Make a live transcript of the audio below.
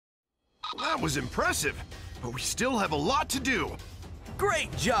That was impressive, but we still have a lot to do.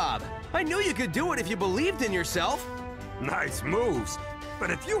 Great job! I knew you could do it if you believed in yourself. Nice moves. But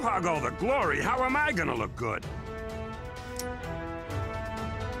if you hog all the glory, how am I gonna look good?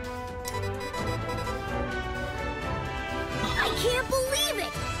 I can't believe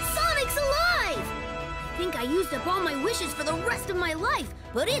it! Sonic's alive! I think I used up all my wishes for the rest of my life,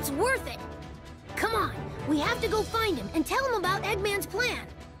 but it's worth it. Come on, we have to go find him and tell him about Eggman's plan.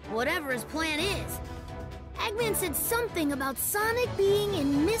 Whatever his plan is. Eggman said something about Sonic being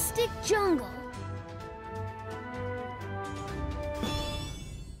in Mystic Jungle.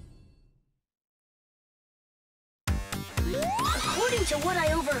 According to what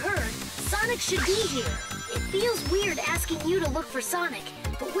I overheard, Sonic should be here. It feels weird asking you to look for Sonic,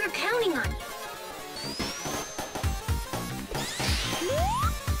 but we're counting on you.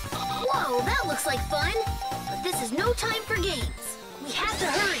 Whoa, that looks like fun! But this is no time for games. We have to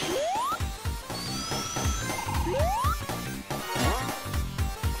hurry.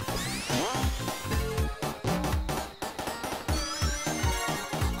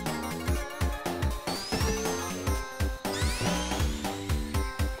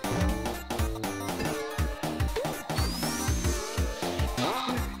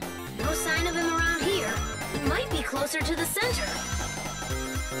 No sign of him around here. He might be closer to the center.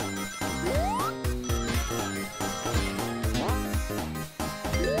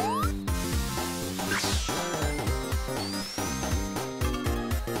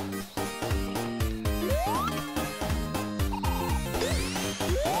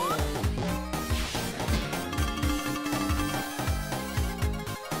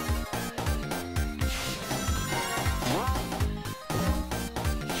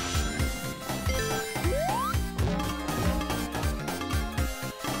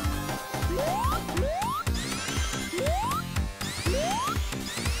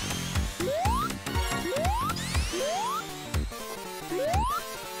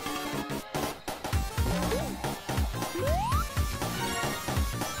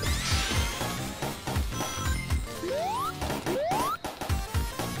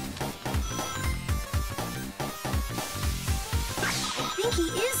 I think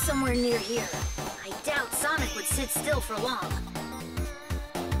he is somewhere near here. I doubt Sonic would sit still for long.